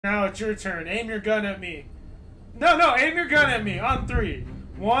Now it's your turn. Aim your gun at me. No, aim your gun at me on 3.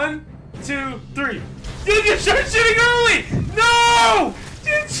 1, 2, 3. Dude, you start shooting early! No!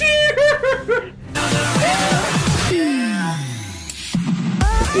 You cheater!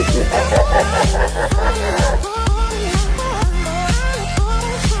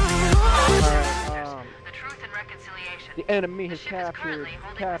 The enemy has captured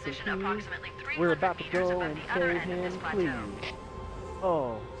Captain Keys. We're about to go and save him, please.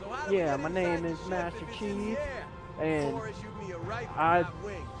 Oh, yeah, my name is Master Chief, and I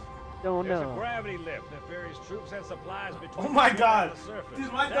don't know. There's a gravity lift that ferries troops and supplies between. Oh my god! The surface.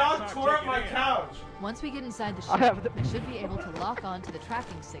 Dude, my dog tore up my couch! Once we get inside the ship, we should be able to lock on to the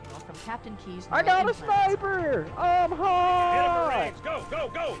tracking signal from Captain Key's. I got a sniper! I'm hot! Go,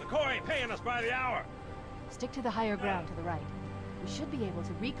 go, go! The Corps ain't paying us by the hour. Stick to the higher ground to the right. We should be able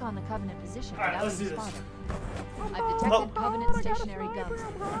to recon the Covenant position Alright, without being let's spotted. I've detected Covenant stationary guns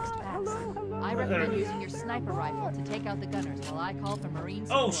in the next pass. I recommend using your sniper rifle to take out the gunners while I call for Marine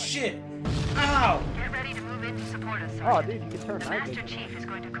support. Oh shit! Ow! Get ready to move in to support us, Oh, Sergeant. dude, you can turn The Master Chief is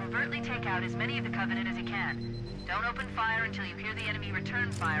going to covertly take out as many of the Covenant as he can. Don't open fire until you hear the enemy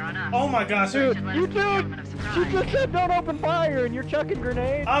return fire on us. Oh my gosh, Dude, dude! you dude! She just said don't open fire and you're chucking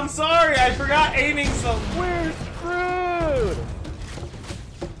grenades! I'm sorry, I forgot aiming so. We're screwed!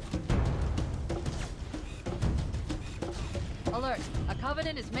 Alert! A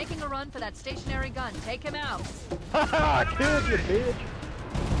Covenant is making a run for that stationary gun. Take him out. Haha, killed you, bitch!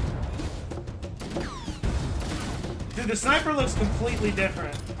 Dude, the sniper looks completely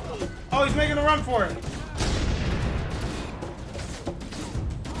different. Oh, he's making a run for it.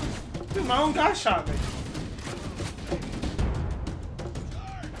 Dude, my own guy shot me.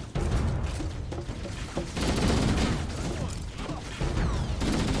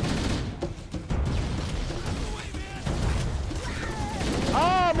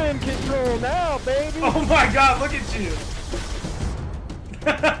 I'm in control now, baby! Oh my god, look at you!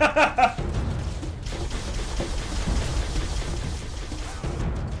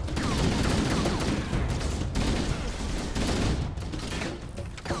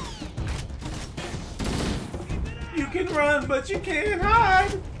 You can run, but you can't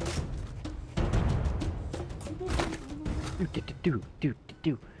hide! Dude,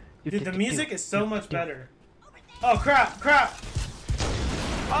 the music is so much better. Oh crap, crap!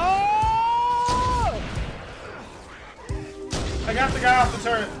 Oh! I got the guy off the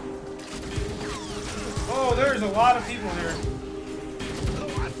turret. Oh, there's a lot of people here.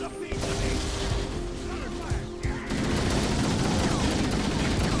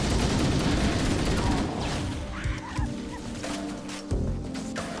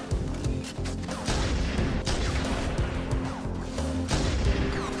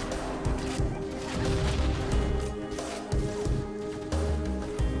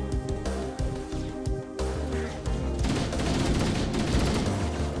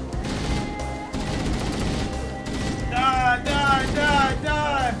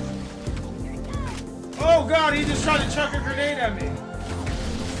 Die! Oh god, he just tried to chuck a grenade at me.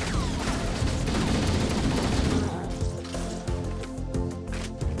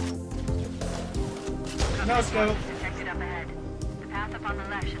 No scope. Exit up ahead. The path up on the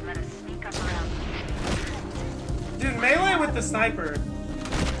left should let us sneak up around. Dude, melee with the sniper.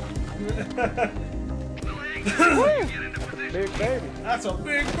 Big baby. That's a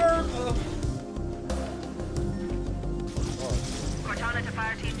big bird. Cortana to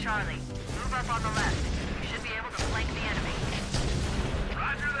Fire Team Charlie. Move up on the left. You should be able to flank the enemy.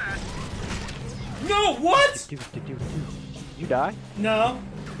 Roger that. No, what? Dude. You die? No.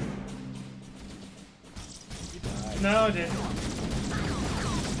 No, I didn't.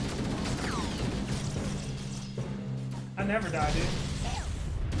 I never died, dude.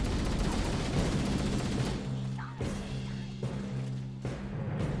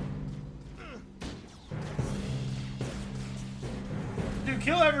 Dude,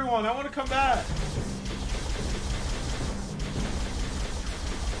 kill everyone. I want to come back.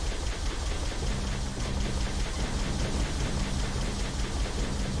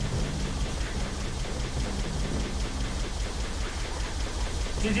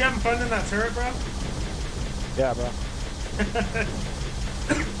 Did you having fun in that turret, bro? Yeah, bro.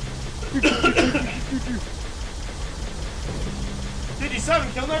 Dude, you still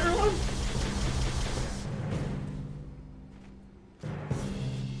haven't killed everyone?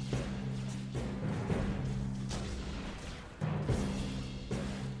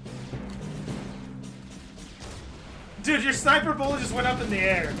 Dude, your sniper bullet just went up in the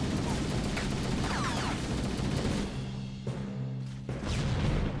air.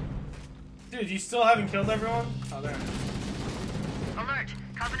 Dude, you still haven't killed everyone? Oh, there. Alert!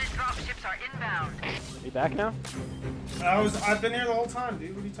 Covenant ships are inbound. You back now? I've been here the whole time,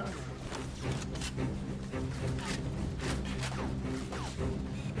 dude. What are you talking about?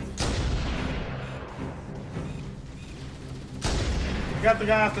 I got the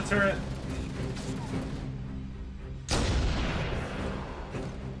guy off the turret.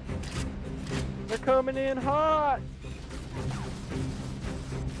 They're coming in hot!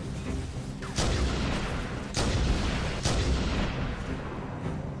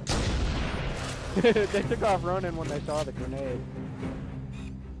 They took off running when they saw the grenade.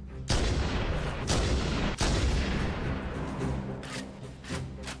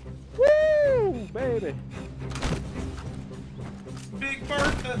 Woo! Baby! Big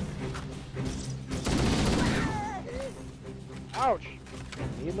Bertha. Ouch!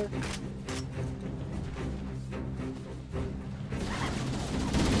 Needler?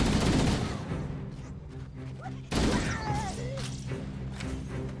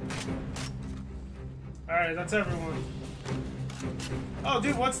 Alright, that's everyone. Oh,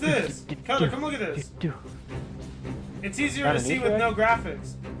 dude, what's this? Cutter, come look at this. It's easier Got to an see Easter with egg? no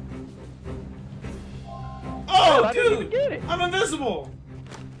graphics. Oh, Oh, I didn't even dude! get it. I'm invisible!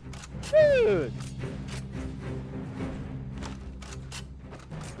 Dude!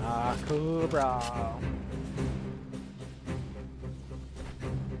 Ah, cool, bro.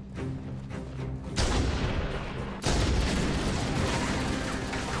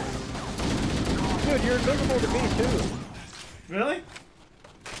 Dude, you're invisible to me too. Really?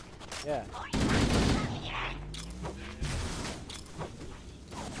 Yeah.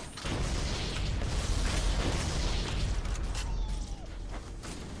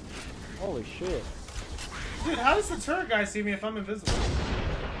 Holy shit. Dude, how does the turret guy see me if I'm invisible?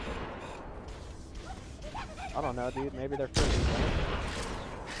 I don't know, dude. Maybe they're freaking dead.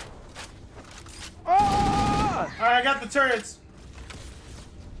 Oh! Alright, I got the turrets.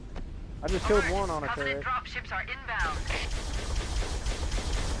 I just killed Alert, one on a Covenant turret. dropships are inbound.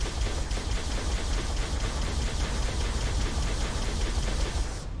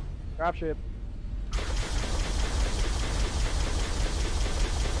 Dropship.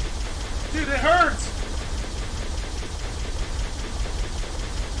 Dude, it hurts!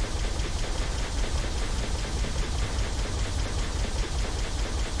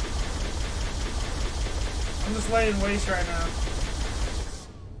 I'm just laying waste right now.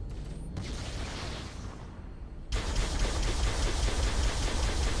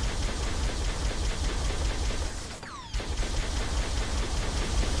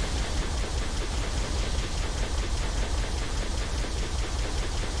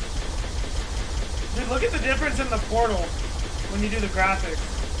 Dude, look at the difference in the portal when you do the graphics.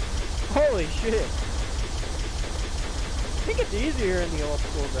 Holy shit. I think it's easier in the old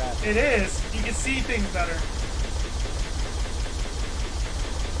school graphics. It is. You can see things better.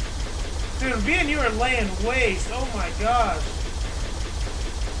 Dude, me and you are laying waste. Oh my gosh.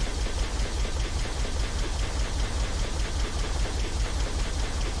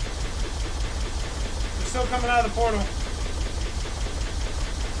 They're still coming out of the portal.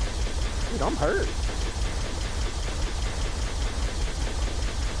 Dude, I'm hurt.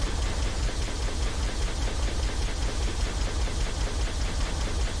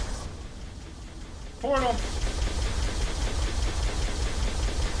 Portal.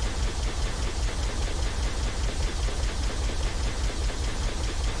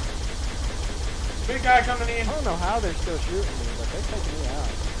 Big guy coming in. I don't know how they're still shooting me, but they're taking me out.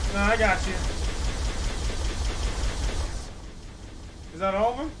 No, I got you. Is that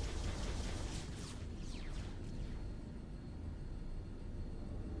all of them?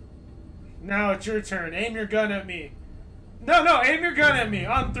 Now it's your turn. Aim your gun at me. No, aim your gun at me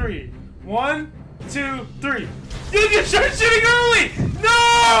on 3. 1, 2, 3. Dude, you start shooting early!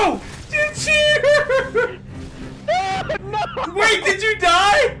 No! You cheater! No! Wait, did you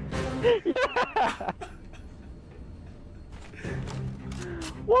die? Yeah.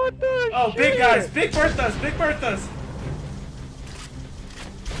 What the Oh, shit? big guys. Big Berthas. Big Berthas.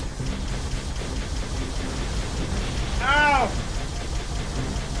 Ow!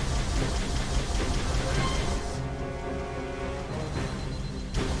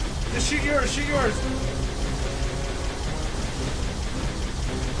 Just shoot yours. Shoot yours.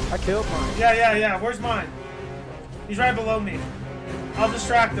 I killed mine. Yeah. Where's mine? He's right below me. I'll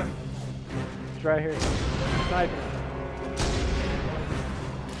distract him. It's right here. Sniping.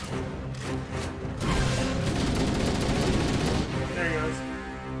 There he goes.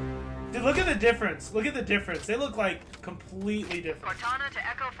 Dude, look at the difference. Look at the difference. They look like completely different. Cortana to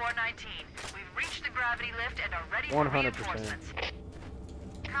Echo 419. We've reached the gravity lift and are ready for 100%. reinforcements.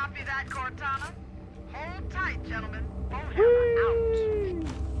 Copy that, Cortana. Hold tight, gentlemen. Bullhammer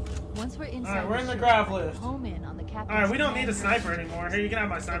out. Once we're inside, Alright, we're in the ship, grav lift. home in on the captain's Alright, we don't need a command sniper post. anymore. Here, you can have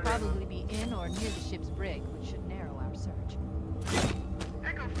my They'll sniper. probably be in or near the ship's brig, which should narrow our search.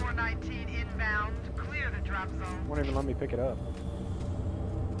 Echo 419 inbound. Clear the drop zone. Won't even let me pick it up.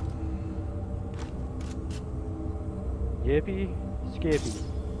 Yippee, skippy.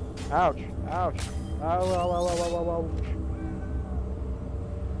 Ouch, ouch. Ow, ow, ow, ow, ow, ow, ow.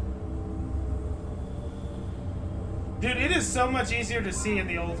 Dude, it is so much easier to see in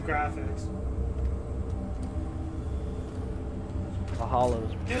the old graphics. The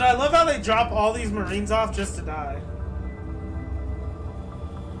hollows. Dude, I love how they drop all these Marines off just to die.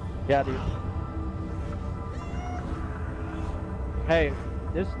 Yeah, dude. Hey,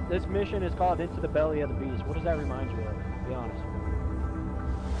 this mission is called Into the Belly of the Beast. What does that remind you of? Be honest.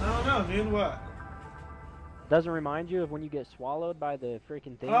 I don't know, dude, what? Doesn't remind you of when you get swallowed by the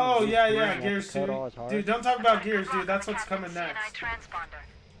freaking thing? Oh, yeah, and you yeah, have to Gears, cut dude. all his heart? Dude, don't talk about Gears, dude. That's what's coming next. transponder.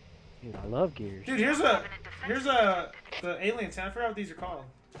 Dude, I love Gears. Dude, here's the aliens. I forgot what these are called.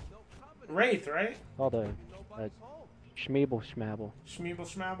 Wraith, right? Oh, the Schmeeble Schmabble. Schmeeble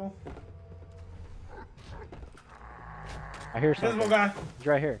Schmabble. I hear something. Invisible guy. He's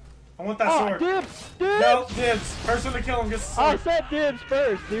right here. I want that Oh, sword. dibs! Dibs! No, dibs. Person to kill him gets the I sword. said dibs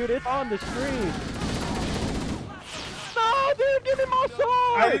first, dude. It's on the screen. No, dude, give me my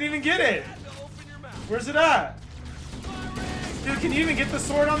sword! I didn't even get it. Where's it at? Dude, can you even get the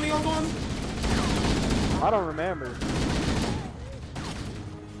sword on the old one? I don't remember.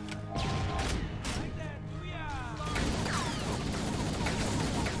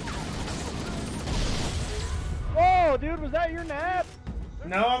 Whoa, dude, was that your nap?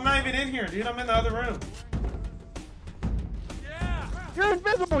 No, I'm not even in here, dude. I'm in the other room. You're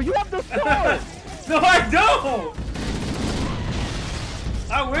invisible. You have the sword. No, I don't.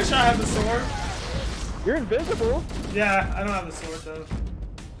 I wish I had the sword. You're invisible. Yeah, I don't have the sword though.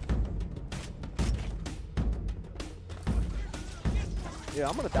 Yeah,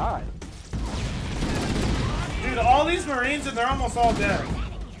 I'm gonna die. Dude, all these Marines and they're almost all dead.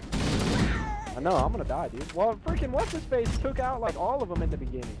 I know, I'm gonna die, dude. Well, freaking what's his face took out like all of them in the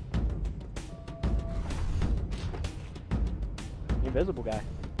beginning. Invisible guy.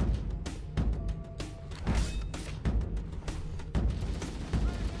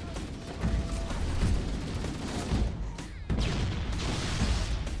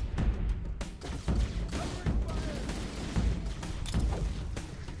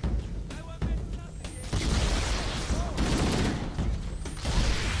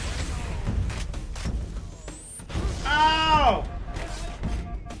 Ow!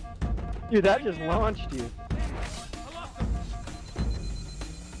 Dude, that just launched you.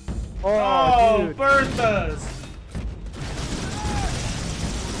 Oh, Oh, dude. Berthas!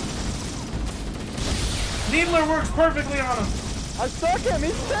 Needler works perfectly on him. I stuck him.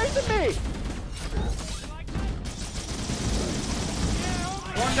 He's chasing me.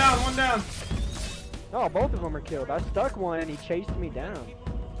 One down, one down. Oh, both of them are killed. I stuck one and he chased me down.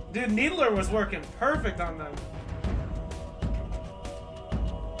 Dude, Needler was working perfect on them.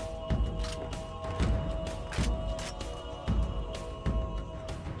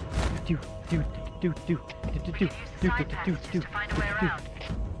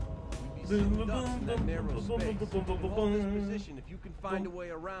 That narrow space. Hold this position if you can find a way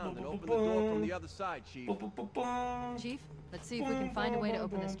around and open the door from the other side, Chief. Chief, let's see if we can find a way to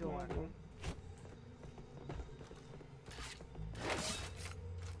open this door.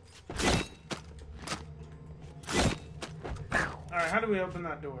 Alright, how do we open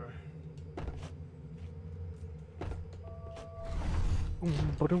that door?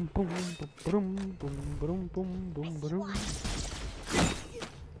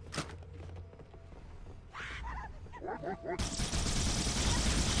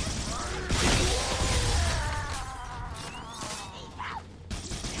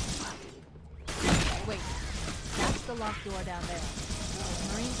 Wait, that's the locked door down there.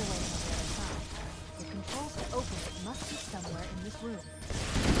 The Marines are waiting on the other side. The controls to open it must be somewhere in this room.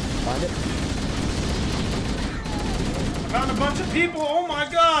 Find it. Found a bunch of people, oh my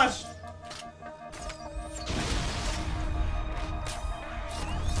gosh!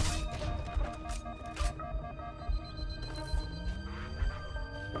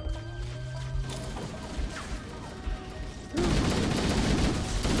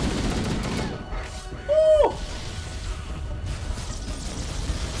 Woo!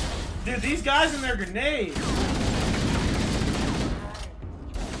 Dude, these guys and their grenades.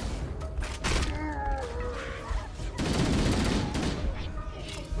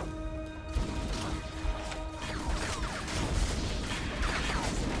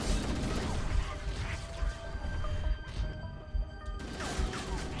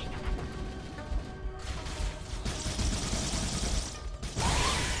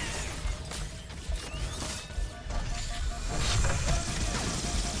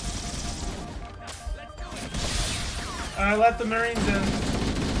 I let the Marines in.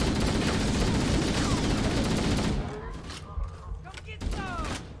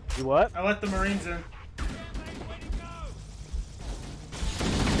 You what? I let the Marines in.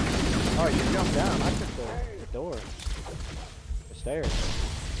 Oh, you jumped down. I took the door. The stairs.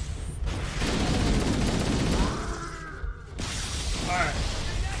 Alright.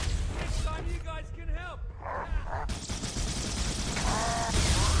 Next time you guys can help.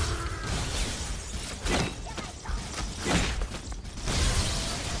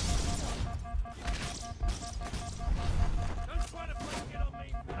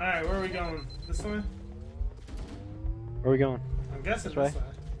 Alright, where are we going? This way? Where are we going? I'm guessing This this way.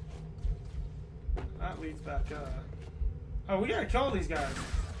 That leads back up. Oh, we gotta kill these guys.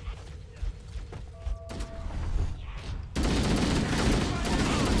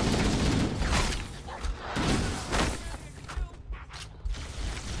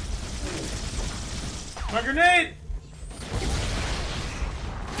 My grenade!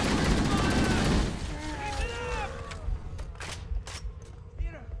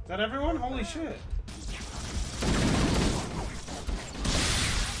 Is that everyone? Holy shit.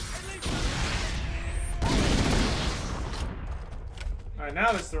 Alright,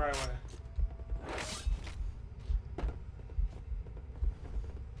 now that's the right way.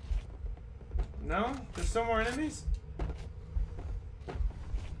 No? There's still more enemies?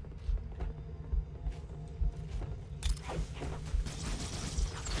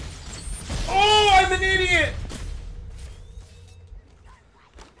 Oh, I'm an idiot!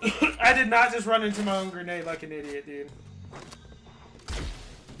 I did not just run into my own grenade like an idiot, dude.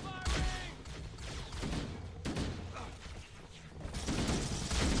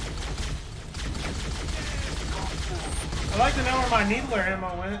 I'd like to know where my needler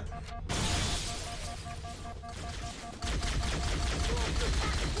ammo went.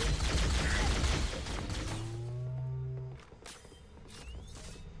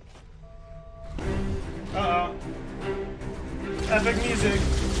 Uh-oh. Epic music.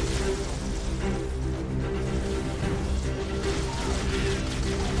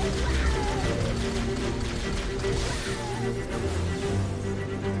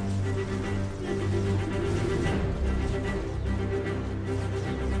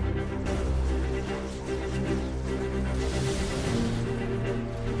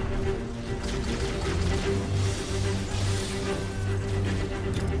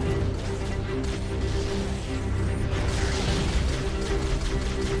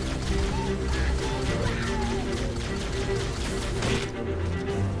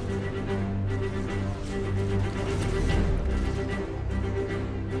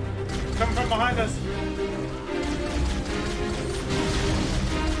 Come from behind us.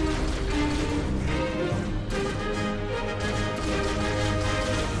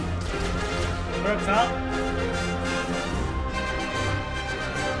 We're up top.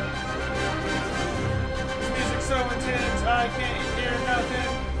 This music's so intense, I can't hear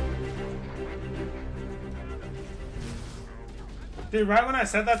nothing. Dude, right when I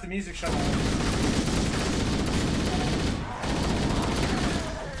said that, the music shut off.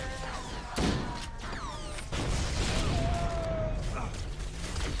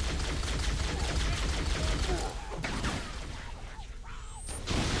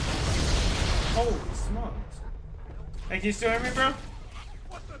 Holy smokes. Hey, can you still hear me, bro?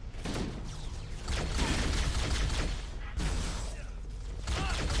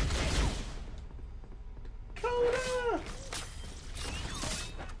 Coda!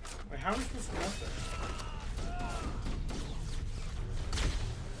 Wait, how are we supposed to get up there?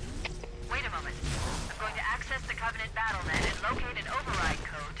 Wait a moment. I'm going to access the Covenant BattleNet and locate an override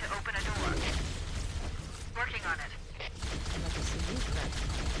code to open a door. Working on it. I'd like to see you crack the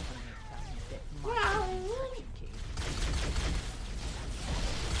instruction key.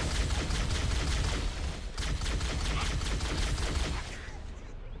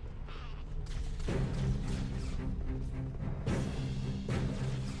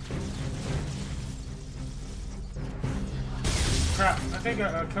 Crap, I think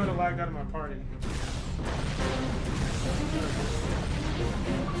a Coda lagged out of my party.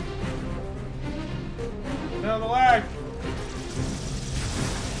 No, the lag!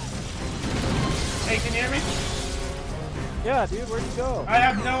 Hey, can you hear me? Yeah, dude, where'd you go? I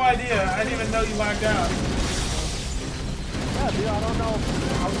have no idea. I didn't even know you lagged out. Yeah, dude, I don't know.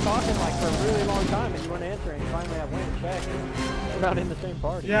 I was talking like for a really long time and you weren't answering. Finally, I went and checked. We're not in the same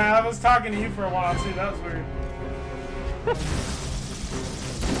party. Yeah, I was talking to you for a while too. That was weird.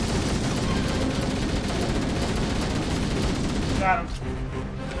 Got him.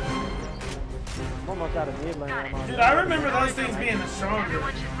 I'm almost out of needler ammo. Dude, I remember those things being the strongest.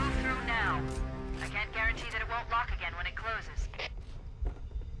 Everyone should move through now. I can't guarantee that it won't lock lock again when it closes.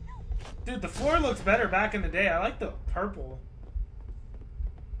 Dude, the floor looks better back in the day. I like the purple.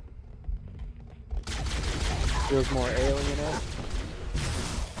 Feels more alien-esque.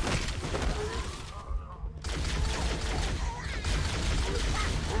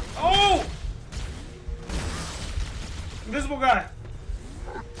 Oh! Invisible guy.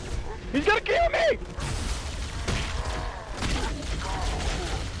 He's gonna kill me!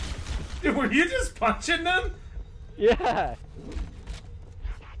 Dude, were you just punching them? Yeah.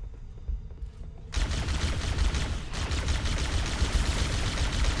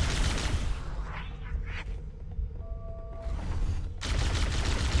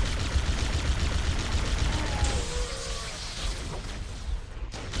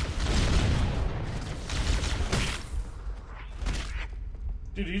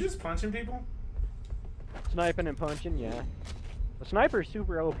 Dude, are you just punching people? Sniping and punching, yeah. The sniper's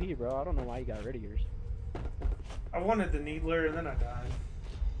super OP, bro. I don't know why you got rid of yours. I wanted the needler and then I died.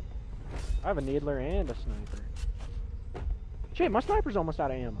 I have a needler and a sniper. Shit, my sniper's almost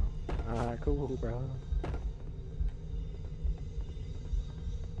out of ammo. Cool, bro.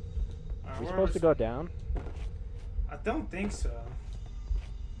 We supposed to go down? I don't think so.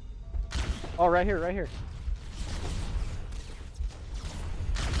 Oh, right here, right here.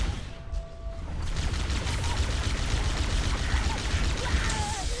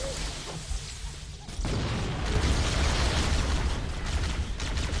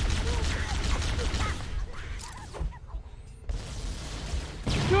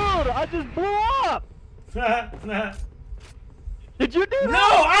 I just blew up! Did you do that?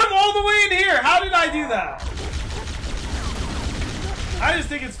 No, I'm all the way in here! How did I do that? I just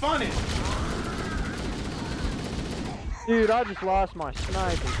think it's funny. Dude, I just lost my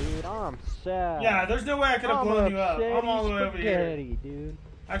sniper, dude. I'm sad. Yeah, there's no way I could have blown you up. I'm all the way over here. Dude.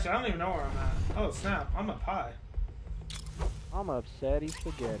 Actually, I don't even know where I'm at. Oh, snap. I'm up high. I'm upsetty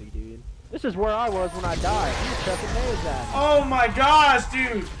spaghetti, dude. This is where I was when I died. You were chucking nades at me. Oh my gosh,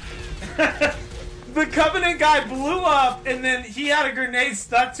 dude! The Covenant guy blew up, and then he had a grenade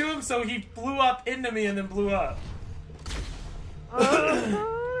stuck to him, so he flew up into me and then blew up. Alright,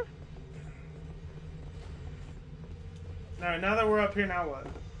 now that we're up here, now what?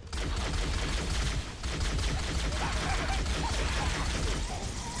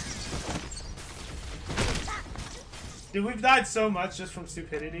 Dude, we've died so much just from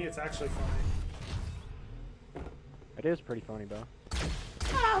stupidity, it's actually funny. It is pretty funny, bro.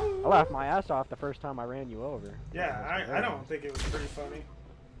 I laughed my ass off the first time I ran you over. Yeah, I don't think it was pretty funny.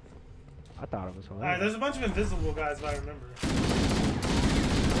 I thought it was hilarious. Alright, there's a bunch of invisible guys, if I remember.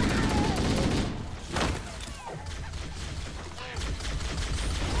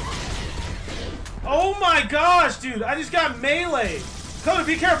 Oh my gosh, dude! I just got melee! Cody,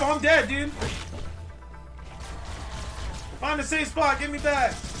 be careful, I'm dead, dude! Find a safe spot, get me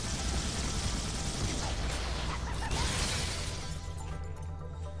back!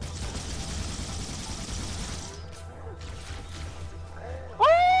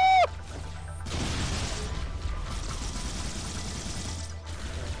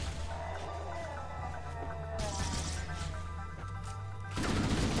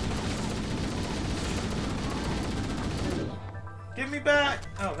 Get me back!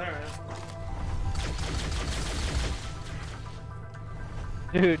 Oh, there I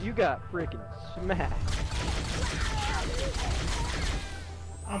am. Dude, you got freaking smacked.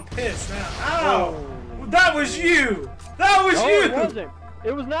 I'm pissed now. Ow! Oh. That was you! That was you! It wasn't.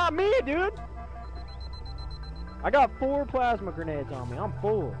 It was not me, dude! I got 4 plasma grenades on me. I'm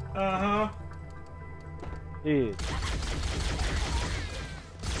full. Uh-huh. Dude.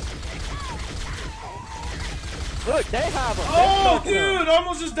 Look, they have them. Oh, dude! I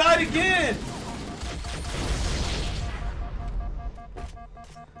almost just died again!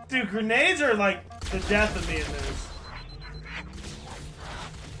 Dude, grenades are like the death of me in this.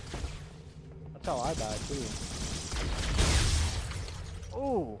 That's how I died, too.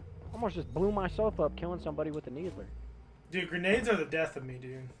 Ooh. Almost just blew myself up killing somebody with a needler. Dude, grenades are the death of me,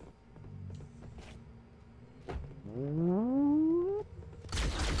 dude.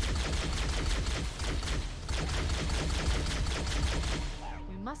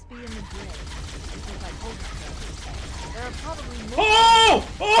 We must be in the grid. Because I told you so. There are probably more. Oh!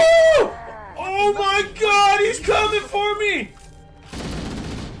 Oh! Oh my god, he's coming for me!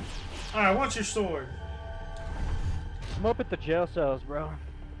 Alright, what's your sword? I'm up at the jail cells, bro.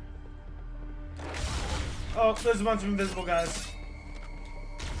 Oh, there's a bunch of invisible guys.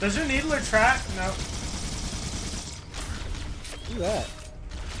 Does your needler track? No. Do that.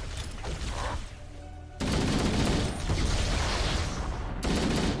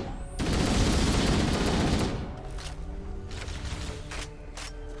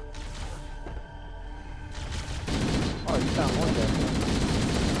 you found one there.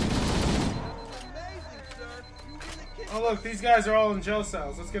 Oh look, these guys are all in jail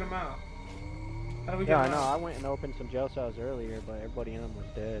cells. Let's get them out. How do we get Yeah, I them know. out? I went and opened some jail cells earlier, but everybody in them was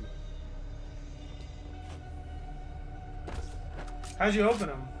dead. How'd you open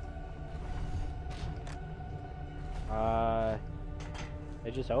them?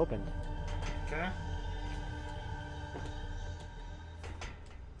 It just opened. Okay.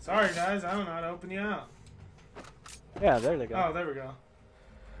 Sorry guys, I don't know how to open you out. Yeah, there they go. Oh, there we go.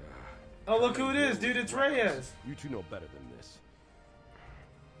 Oh, look who it is, dude. It's Reyes. You two know better than this.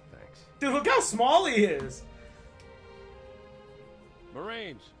 Thanks. Dude, look how small he is.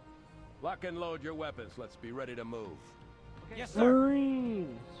 Marines, lock and load your weapons. Let's be ready to move. Yes, sir.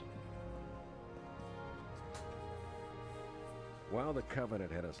 Marines! While the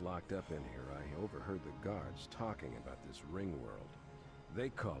Covenant had us locked up in here, I overheard the guards talking about this ring world. They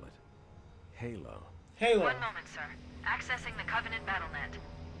call it Halo. Halo. One moment, sir. Accessing the Covenant BattleNet.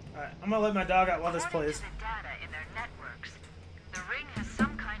 Alright, I'm gonna let my dog out while this According plays. to the data in their networks, the ring has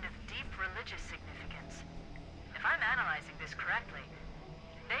some kind of deep religious significance. If I'm analyzing this correctly,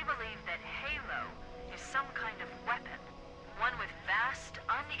 they believe that Halo is some kind of weapon, one with vast,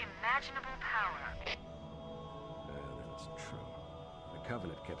 unimaginable power. That's true. The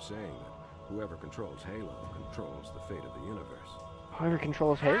Covenant kept saying that whoever controls Halo controls the fate of the universe. Whoever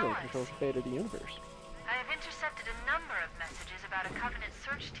controls Halo controls the fate of the universe. I have intercepted a number of messages about a Covenant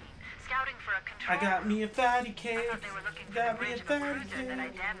search team scouting for a control I got room. me a fatty I cake. thought they were looking for Got the me a bridge of a fatty cruiser that I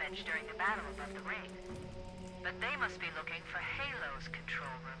cake. damaged during the battle above the ring. But they must be looking for Halo's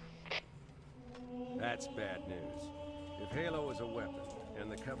control room. That's bad news. If Halo is a weapon, and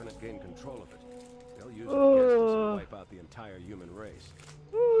the Covenant gain control of it, they'll use it against us and wipe out the entire human race.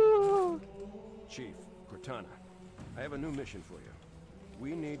 Chief, Cortana, I have a new mission for you.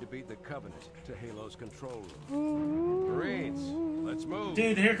 We need to beat the Covenant to Halo's control room. Marines, let's move.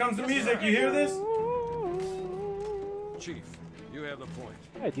 Dude, here comes the music. You hear this? Chief, you have the point.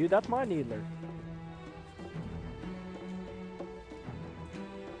 Hey, dude, that's my needler.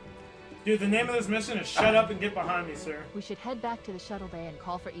 Dude, the name of this mission is Shut Up and Get Behind Me, sir. We should head back to the shuttle bay and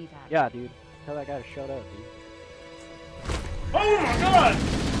call for evac. Yeah, dude. Tell that guy to shut up, dude. Oh my god!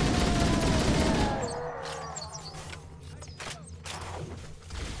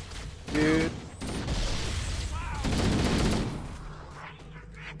 Dude.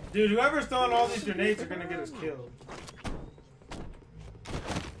 Dude, whoever's throwing all these grenades are gonna get us killed.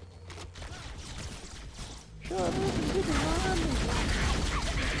 Shut up and get behind me.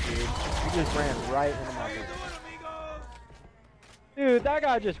 Dude, you just ran right into my business. Dude, that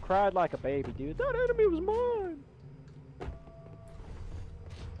guy just cried like a baby, dude. That enemy was mine.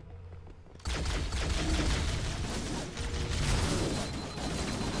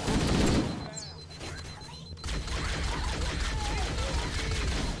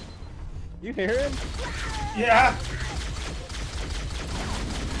 You hear him? Yeah!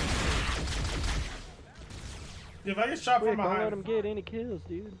 Dude, if I get shot Quick, from don't let behind... him get any kills,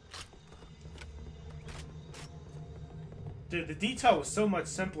 dude. Dude, the detail was so much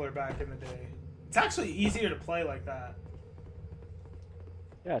simpler back in the day. It's actually easier to play like that.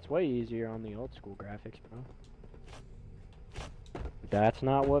 Yeah, it's way easier on the old school graphics, bro. That's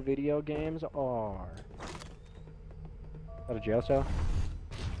not what video games are. Is that a jail cell?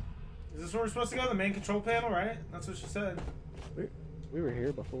 Is this where we're supposed to go? The main control panel, right? That's what she said. We were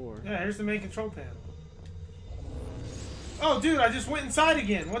here before. Yeah, here's the main control panel. Oh, dude, I just went inside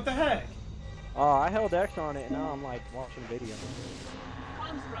again. What the heck? Oh, I held X on it and now I'm like watching video.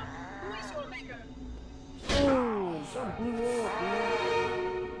 Oh, something blew up,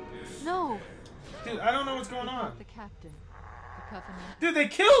 dude. No! Dude, I don't know what's going on. The captain. The Covenant. Dude, they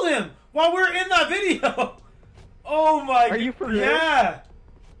killed him while we were in that video. Oh my. Are you for real? Yeah.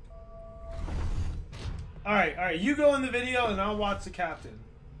 All right. You go in the video and I'll watch the captain.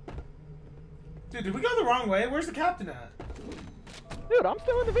 Dude, did we go the wrong way? Where's the captain at? Dude, I'm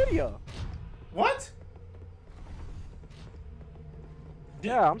still in the video. What?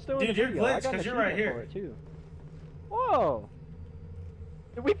 Yeah, I'm still in the Dude, video. you're I glitched got because an you're right achievement here. for it, too. Whoa!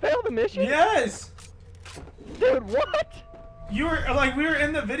 Did we fail the mission? Yes. Dude, what? You were like we were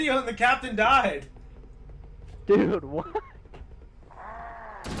in the video and the captain died. Dude, what?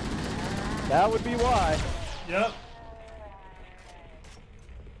 That would be why. Yep.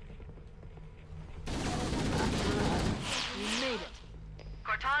 You made it.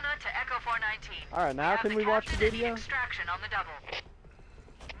 Cortana to Echo 419. Alright, now can we watch the video? Extraction on the double.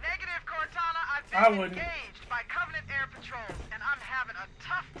 Negative, Cortana. I've I been wouldn't. engaged by Covenant air patrols, and I'm having a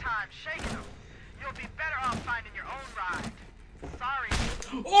tough time shaking them. You'll be better off finding your own ride. Sorry.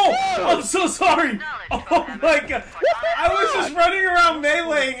 Oh! I'm so sorry! Oh my god! I was just running around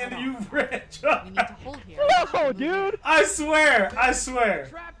meleeing and you ran. We need to hold here. No, dude! I swear! I swear!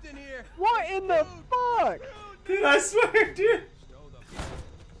 Trapped in here. What in the fuck? Dude, I swear, dude!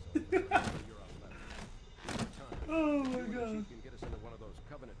 Oh my god. She can get us into one of those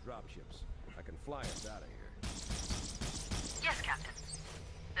Covenant dropships. I can fly us out of here. Yes, Captain.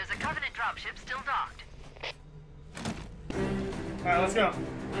 There's a Covenant dropship still docked. Alright, let's go.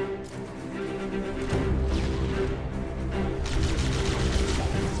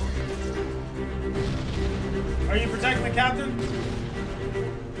 Are you protecting the captain?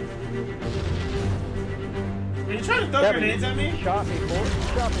 Are you trying to throw grenades at me? Shot me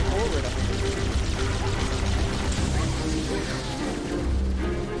forward.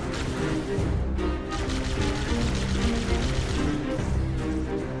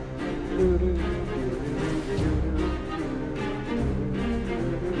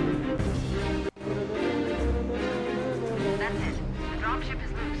 That's it. The dropship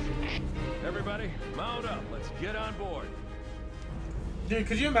is loose. Everybody, mount up. Let's get on board. Dude,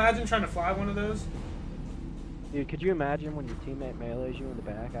 could you imagine trying to fly one of those? Dude, could you imagine when your teammate melees you in the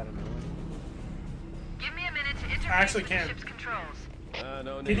back out of nowhere? Give me a minute to interface actually with can. the ship's controls.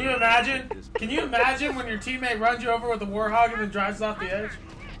 No Can need. you imagine? Can you imagine when your teammate runs you over with a warhog and then drives off the edge?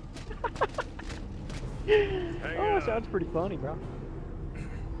 Oh, sounds pretty funny, bro.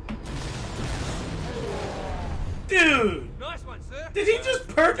 Dude! Nice one, sir. Did he just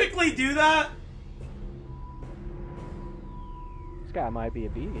perfectly do that? This guy might be a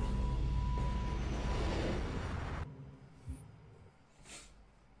beast.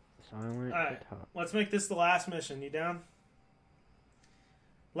 Silent Alright, top. let's make this the last mission. You down?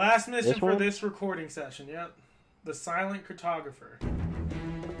 Last mission This for one? this recording session, yep. The Silent Cartographer.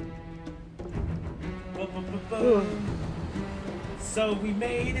 So we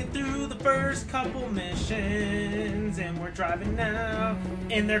made it through the first couple missions, and we're driving now,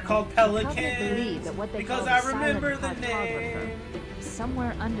 and they're called Covenant believe Pelicans, that what they because call I the remember silent the cartographer name. is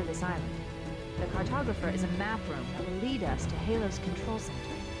somewhere under this island. The cartographer is a map room that will lead us to Halo's control center.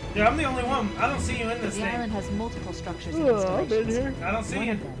 Yeah, I'm the only one. I don't see you in this The thing. island has multiple structures and Oh, I'm in installations. here. I don't see One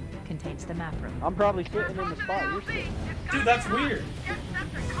you. of them contains the map room. I'm probably sitting in the spot you're sitting. Dude, that's weird.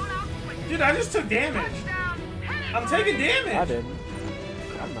 Dude, I just took damage. I'm taking damage. I didn't.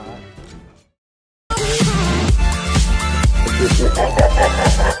 I'm not.